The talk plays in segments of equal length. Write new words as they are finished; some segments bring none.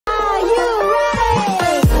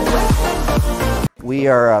We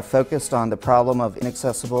are focused on the problem of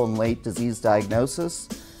inaccessible and late disease diagnosis.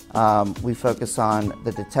 We focus on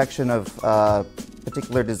the detection of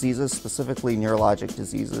particular diseases, specifically neurologic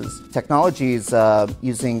diseases. Technologies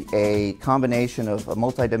using a combination of a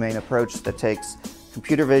multi-domain approach that takes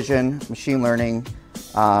computer vision, machine learning,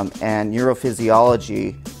 and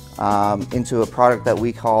neurophysiology into a product that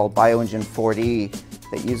we call BioEngine 4D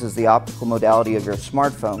that uses the optical modality of your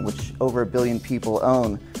smartphone, which over 1 billion people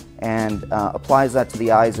own, and applies that to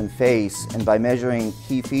the eyes and face. And by measuring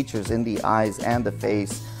key features in the eyes and the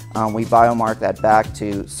face, we biomark that back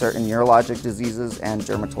to certain neurologic diseases and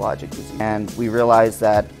dermatologic diseases. And we realize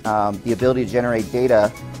that the ability to generate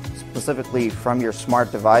data specifically from your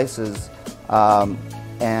smart devices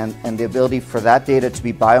and the ability for that data to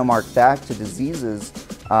be biomarked back to diseases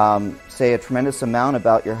say a tremendous amount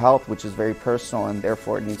about your health, which is very personal, and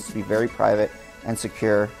therefore it needs to be very private and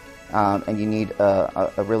secure, and you need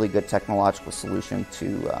a really good technological solution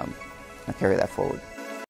to carry that forward.